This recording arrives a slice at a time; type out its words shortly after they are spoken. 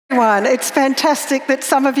Everyone, it's fantastic that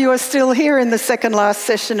some of you are still here in the second last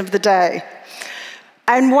session of the day.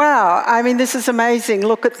 And wow, I mean, this is amazing.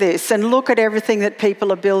 Look at this and look at everything that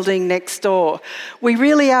people are building next door. We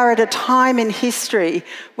really are at a time in history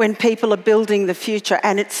when people are building the future,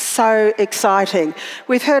 and it's so exciting.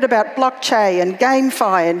 We've heard about blockchain and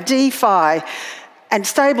GameFi and DeFi and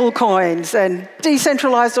stable coins and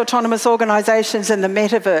decentralized autonomous organizations and the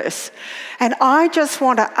Metaverse. And I just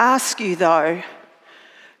want to ask you, though,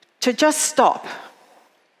 to just stop.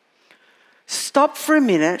 Stop for a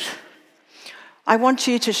minute. I want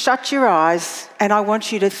you to shut your eyes and I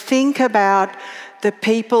want you to think about the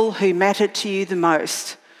people who matter to you the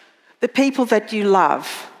most, the people that you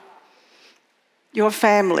love, your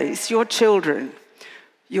families, your children,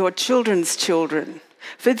 your children's children.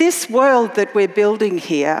 For this world that we're building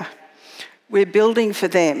here, we're building for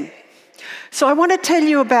them. So I want to tell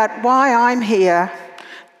you about why I'm here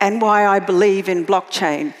and why I believe in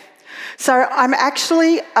blockchain. So I'm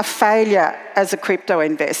actually a failure as a crypto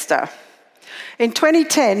investor. In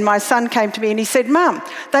 2010, my son came to me and he said, "Mum,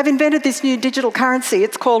 they've invented this new digital currency.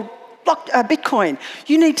 It's called Bitcoin.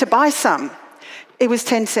 You need to buy some." It was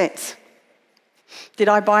 10 cents. Did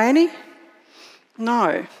I buy any?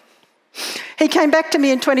 No. He came back to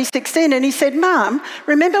me in 2016 and he said, "Mum,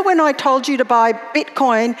 remember when I told you to buy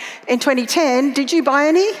Bitcoin in 2010? Did you buy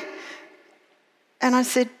any?" And I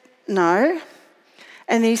said, "No."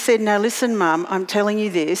 And he said, "Now listen, Mum, I'm telling you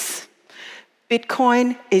this.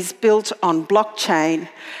 Bitcoin is built on blockchain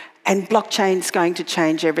and blockchain's going to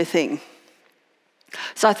change everything."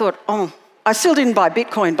 So I thought, I still didn't buy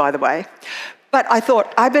Bitcoin, by the way, but I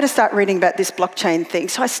thought I better start reading about this blockchain thing.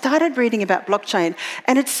 So I started reading about blockchain,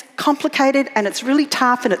 and it's complicated and it's really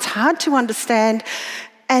tough and it's hard to understand,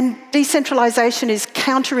 and decentralization is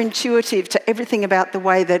counterintuitive to everything about the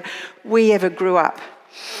way that we ever grew up.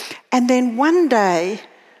 And then one day,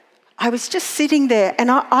 I was just sitting there, and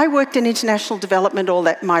I worked in international development all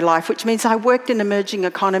my life, which means I worked in emerging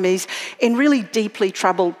economies in really deeply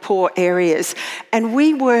troubled, poor areas. And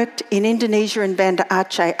we worked in Indonesia and Banda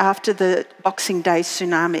Aceh after the Boxing Day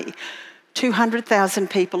tsunami. 200,000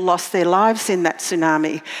 people lost their lives in that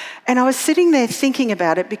tsunami. And I was sitting there thinking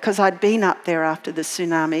about it because I'd been up there after the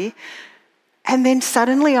tsunami. And then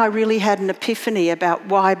suddenly I really had an epiphany about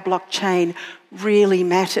why blockchain really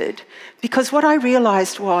mattered. Because what I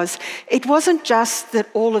realised was, it wasn't just that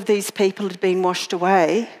all of these people had been washed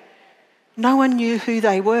away. No one knew who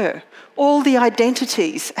they were. All the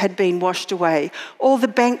identities had been washed away. All the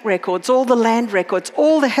bank records, all the land records,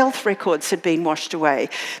 all the health records had been washed away.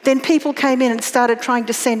 Then people came in and started trying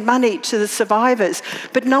to send money to the survivors,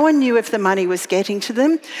 but no one knew if the money was getting to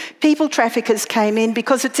them. People traffickers came in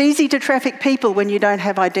because it's easy to traffic people when you don't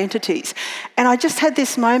have identities. And I just had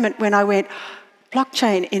this moment when I went,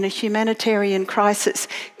 blockchain in a humanitarian crisis.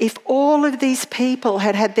 If all of these people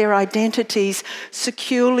had had their identities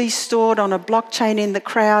securely stored on a blockchain in the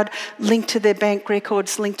crowd, linked to their bank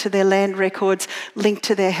records, linked to their land records, linked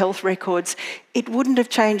to their health records, it wouldn't have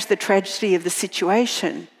changed the tragedy of the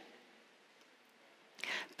situation.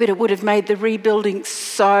 But it would have made the rebuilding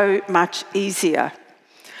so much easier.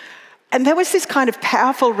 And there was this kind of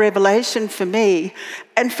powerful revelation for me.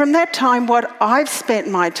 And from that time, what I've spent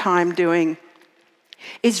my time doing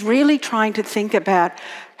is really trying to think about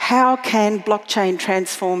how can blockchain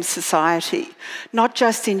transform society, not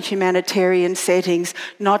just in humanitarian settings,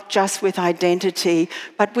 not just with identity,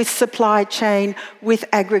 but with supply chain, with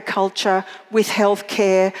agriculture, with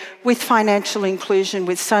healthcare, with financial inclusion,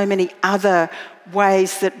 with so many other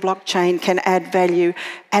ways that blockchain can add value,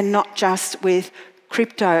 and not just with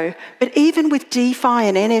crypto. But even with DeFi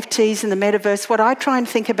and NFTs and the Metaverse, what I try and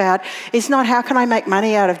think about is not how can I make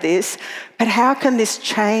money out of this, but how can this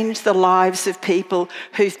change the lives of people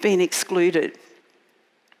who've been excluded.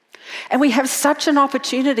 And we have such an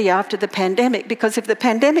opportunity after the pandemic, because if the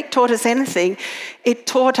pandemic taught us anything, it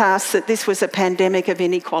taught us that this was a pandemic of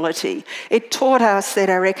inequality. It taught us that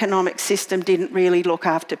our economic system didn't really look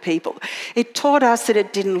after people. It taught us that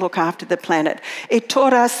it didn't look after the planet. It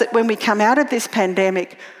taught us that when we come out of this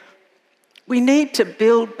pandemic, we need to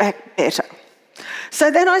build back better.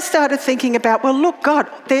 So then I started thinking about, well, look, God,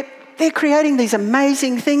 they're creating these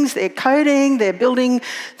amazing things. They're coding, they're building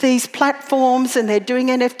these platforms, and they're doing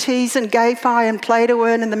NFTs and GameFi and Play to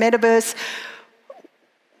Earn and the Metaverse.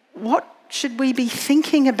 What should we be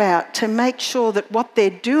thinking about to make sure that what they're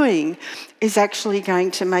doing is actually going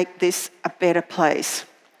to make this a better place?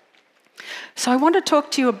 So I want to talk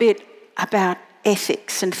to you a bit about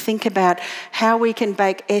ethics and think about how we can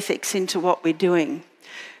bake ethics into what we're doing.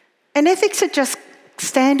 And ethics are just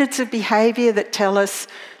standards of behaviour that tell us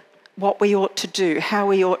what we ought to do, how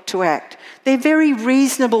we ought to act. They're very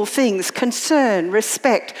reasonable things: concern,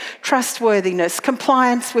 respect, trustworthiness,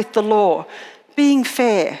 compliance with the law, being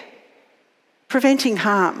fair, preventing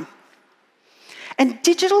harm. And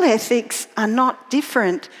digital ethics are not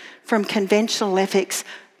different from conventional ethics,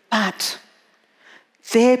 but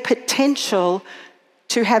their potential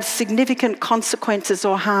to have significant consequences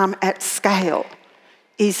or harm at scale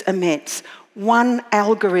is immense. One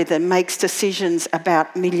algorithm makes decisions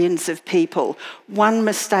about millions of people. One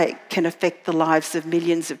mistake can affect the lives of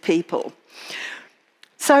millions of people.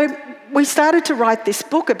 So we started to write this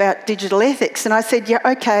book about digital ethics, and I said, yeah,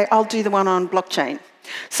 okay, I'll do the one on blockchain.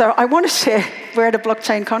 So I want to share, we're at a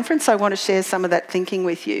blockchain conference, so I want to share some of that thinking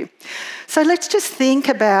with you. So let's just think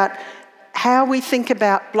about how we think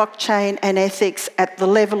about blockchain and ethics at the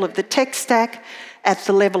level of the tech stack, at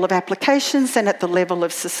the level of applications, and at the level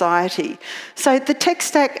of society. So the tech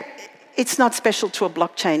stack, it's not special to a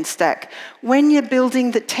blockchain stack. When you're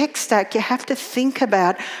building the tech stack, you have to think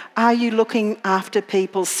about, are you looking after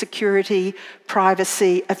people's security,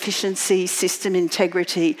 privacy, efficiency, system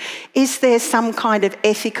integrity? Is there some kind of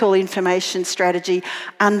ethical information strategy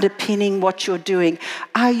underpinning what you're doing?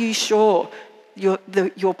 Are you sure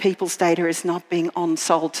your people's data is not being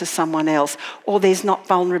on-sold to someone else, or there's not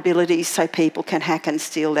vulnerabilities so people can hack and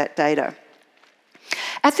steal that data?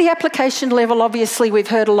 At the application level, obviously, we've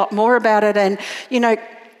heard a lot more about it, and, you know,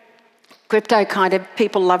 crypto kind of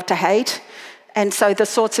people love to hate. And so the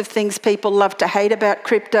sorts of things people love to hate about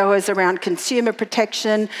crypto is around consumer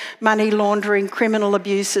protection, money laundering, criminal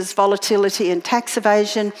abuses, volatility and tax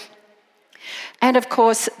evasion. And of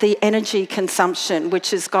course, the energy consumption,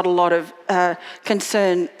 which has got a lot of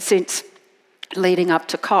concern since leading up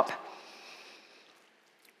to COP.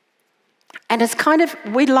 And it's kind of,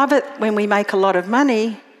 we love it when we make a lot of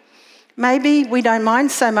money. Maybe we don't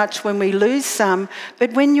mind so much when we lose some,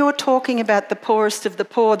 but when you're talking about the poorest of the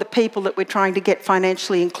poor, the people that we're trying to get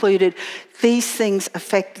financially included, these things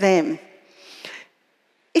affect them.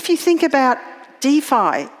 If you think about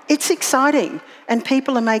DeFi, it's exciting and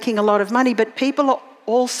people are making a lot of money, but people are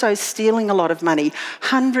also stealing a lot of money.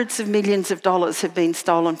 Hundreds of millions of dollars have been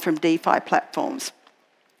stolen from DeFi platforms.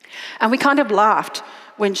 And we kind of laughed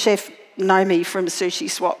when Chef Nomi from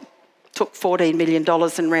SushiSwap took $14 million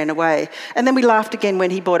and ran away. And then we laughed again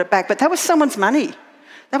when he bought it back. But that was someone's money.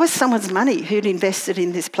 That was someone's money who'd invested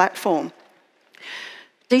in this platform.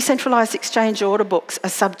 Decentralised exchange order books are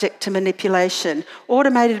subject to manipulation.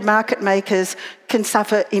 Automated market makers can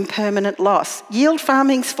suffer impermanent loss. Yield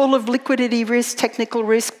farming's full of liquidity risk, technical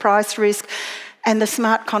risk, price risk, and the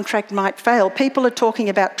smart contract might fail. People are talking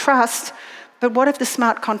about trust, but what if the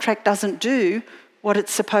smart contract doesn't do what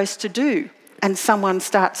it's supposed to do, and someone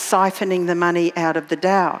starts siphoning the money out of the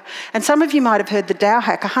DAO? And some of you might have heard the DAO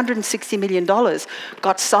hack, $160 million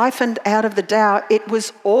got siphoned out of the DAO. It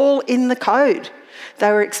was all in the code.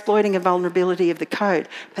 They were exploiting a vulnerability of the code,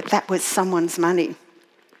 but that was someone's money.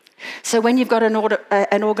 So when you've got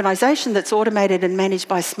an organisation that's automated and managed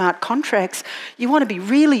by smart contracts, you want to be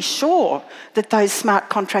really sure that those smart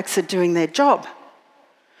contracts are doing their job.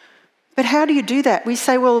 But how do you do that? We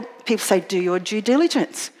say, well, people say, do your due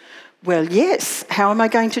diligence. Well, yes. How am I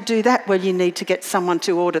going to do that? Well, you need to get someone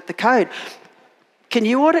to audit the code. Can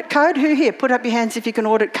you audit code? Who here? Put up your hands if you can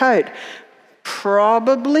audit code.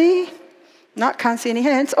 Probably. No, can't see any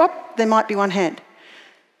hands. Oh, there might be one hand.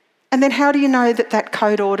 And then how do you know that that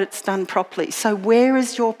code audit's done properly? So where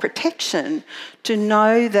is your protection to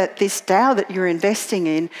know that this DAO that you're investing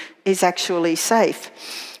in is actually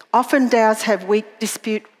safe? Often DAOs have weak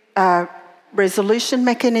dispute resolution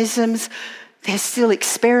mechanisms. They're still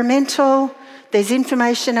experimental. There's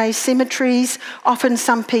information asymmetries. Often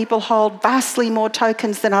some people hold vastly more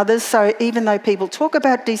tokens than others. So even though people talk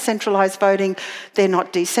about decentralised voting, they're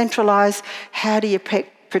not decentralised. How do you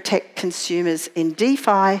protect consumers in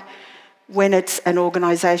DeFi when it's an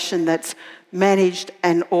organisation that's managed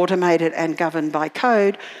and automated and governed by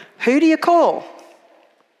code? Who do you call?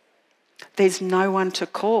 There's no one to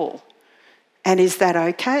call. And is that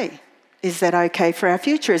okay? Is that okay for our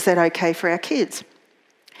future? Is that okay for our kids?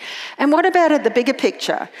 And what about at the bigger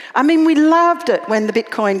picture? I mean, we loved it when the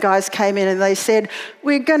Bitcoin guys came in and they said,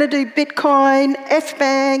 we're going to do Bitcoin, F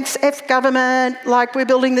banks, F government, like we're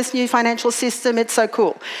building this new financial system, it's so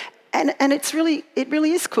cool. And it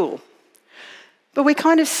really is cool. But we're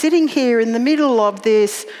kind of sitting here in the middle of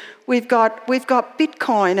this, We've got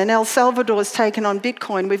Bitcoin, and El Salvador's taken on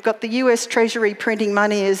Bitcoin. We've got the US Treasury printing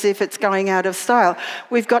money as if it's going out of style.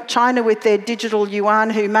 We've got China with their digital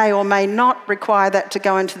yuan, who may or may not require that to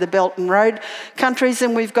go into the Belt and Road countries.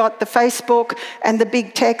 And we've got the Facebook and the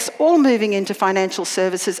big techs all moving into financial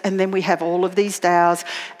services. And then we have all of these DAOs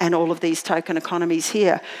and all of these token economies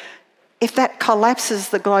here. If that collapses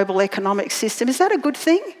the global economic system, is that a good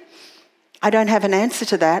thing? I don't have an answer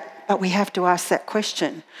to that, but we have to ask that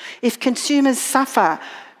question. If consumers suffer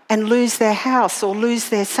and lose their house or lose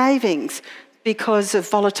their savings because of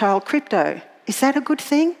volatile crypto, is that a good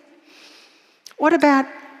thing? What about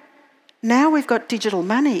now we've got digital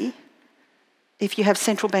money? If you have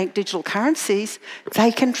central bank digital currencies,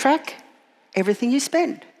 they can track everything you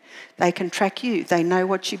spend. They can track you. They know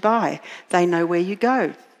what you buy. They know where you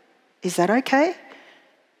go. Is that okay?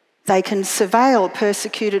 They can surveil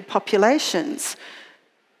persecuted populations.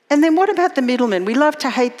 And then what about the middlemen? We love to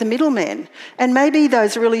hate the middlemen. And maybe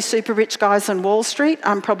those really super rich guys on Wall Street,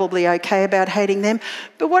 I'm probably okay about hating them.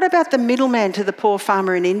 But what about the middleman to the poor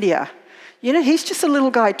farmer in India? You know, he's just a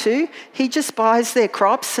little guy too. He just buys their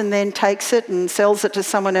crops and then takes it and sells it to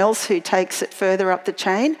someone else who takes it further up the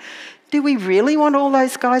chain. Do we really want all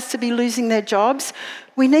those guys to be losing their jobs?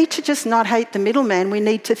 We need to just not hate the middleman. We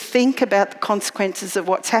need to think about the consequences of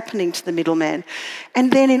what's happening to the middleman.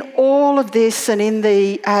 And then in all of this and in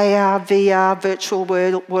the AR, VR, virtual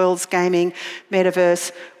worlds, gaming,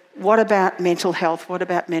 metaverse, what about mental health? What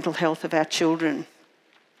about mental health of our children?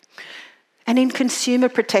 And in consumer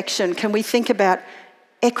protection, can we think about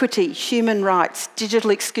equity, human rights, digital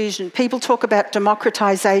exclusion? People talk about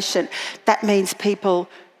democratisation. That means people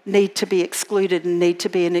need to be excluded and need to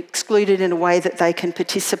be excluded in a way that they can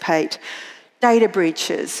participate. Data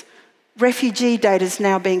breaches. Refugee data is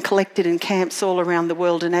now being collected in camps all around the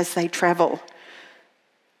world and as they travel.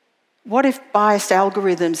 What if biased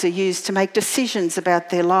algorithms are used to make decisions about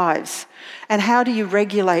their lives? And how do you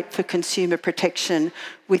regulate for consumer protection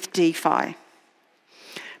with DeFi?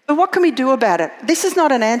 But what can we do about it? This is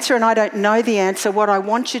not an answer and I don't know the answer. What I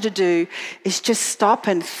want you to do is just stop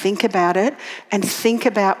and think about it and think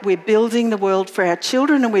about we're building the world for our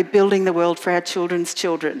children and we're building the world for our children's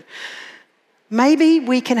children. Maybe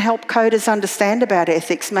we can help coders understand about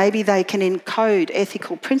ethics. Maybe they can encode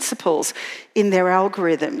ethical principles in their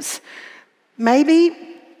algorithms. Maybe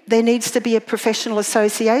there needs to be a professional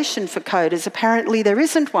association for coders. Apparently there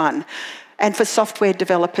isn't one. And for software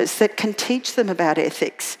developers that can teach them about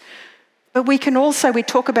ethics. But we can also, we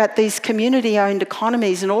talk about these community-owned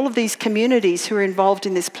economies and all of these communities who are involved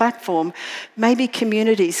in this platform, maybe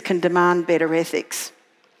communities can demand better ethics.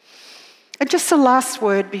 And just a last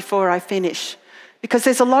word before I finish, because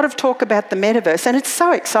there's a lot of talk about the metaverse and it's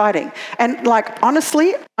so exciting. And like,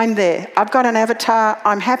 honestly, I'm there. I've got an avatar,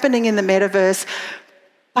 I'm happening in the metaverse,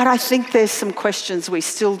 but I think there's some questions we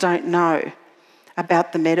still don't know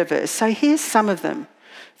about the metaverse. So here's some of them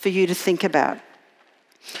for you to think about.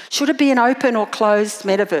 Should it be an open or closed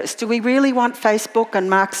metaverse? Do we really want Facebook and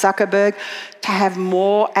Mark Zuckerberg to have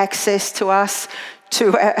more access to us,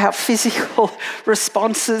 to our physical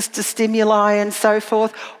responses to stimuli and so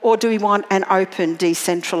forth? Or do we want an open,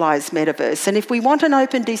 decentralised metaverse? And if we want an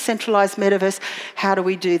open, decentralised metaverse, how do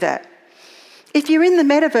we do that? If you're in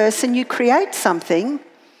the metaverse and you create something,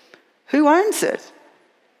 who owns it?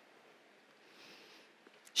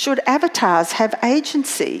 Should avatars have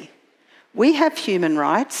agency? We have human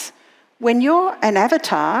rights. When you're an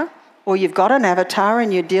avatar, or you've got an avatar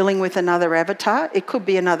and you're dealing with another avatar, it could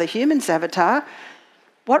be another human's avatar,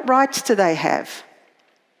 what rights do they have?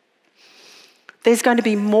 There's going to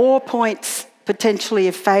be more points potentially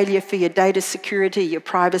of failure for your data security, your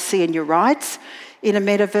privacy and your rights in a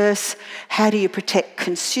metaverse. How do you protect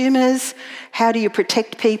consumers? How do you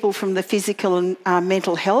protect people from the physical and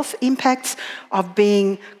mental health impacts of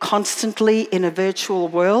being constantly in a virtual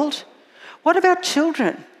world? What about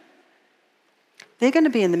children? They're going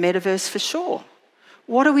to be in the metaverse for sure.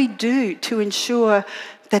 What do we do to ensure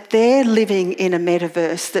that they're living in a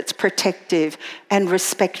metaverse that's protective and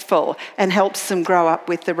respectful and helps them grow up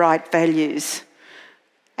with the right values?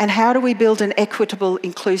 And how do we build an equitable,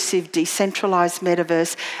 inclusive, decentralised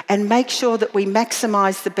metaverse and make sure that we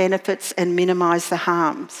maximise the benefits and minimise the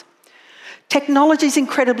harms? Technology is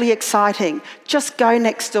incredibly exciting. Just go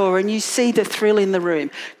next door and you see the thrill in the room.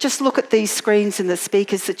 Just look at these screens and the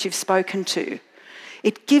speakers that you've spoken to.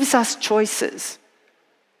 It gives us choices.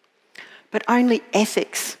 But only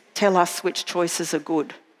ethics tell us which choices are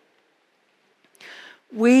good.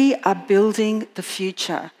 We are building the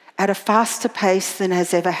future at a faster pace than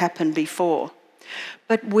has ever happened before.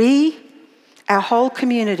 But we, our whole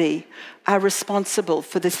community, are responsible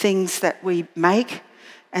for the things that we make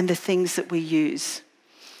and the things that we use.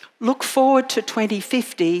 Look forward to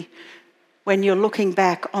 2050 when you're looking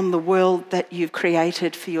back on the world that you've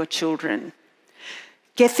created for your children.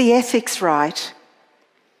 Get the ethics right,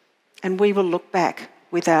 and we will look back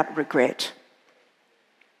without regret.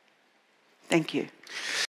 Thank you.